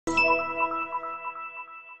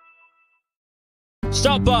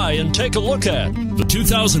Stop by and take a look at the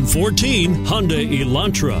 2014 Hyundai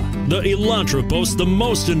Elantra. The Elantra boasts the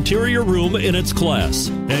most interior room in its class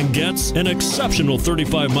and gets an exceptional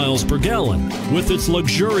 35 miles per gallon. With its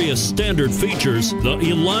luxurious standard features, the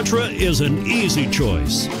Elantra is an easy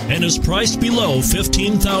choice and is priced below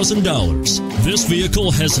 $15,000. This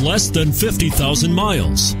vehicle has less than 50,000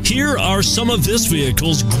 miles. Here are some of this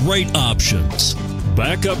vehicle's great options: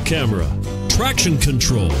 backup camera, traction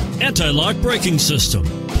control, anti-lock braking system,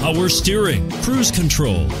 power steering, cruise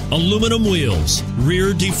control, aluminum wheels,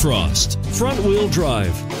 rear defrost, front wheel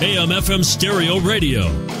drive, AM/FM stereo radio.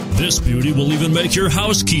 This beauty will even make your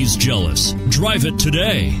house keys jealous. Drive it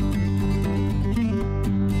today.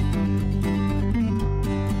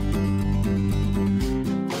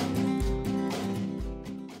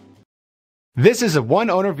 This is a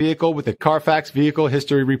one-owner vehicle with a CARFAX Vehicle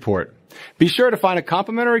History Report. Be sure to find a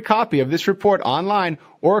complimentary copy of this report online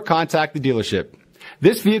or contact the dealership.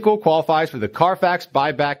 This vehicle qualifies for the CARFAX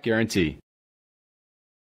Buyback Guarantee.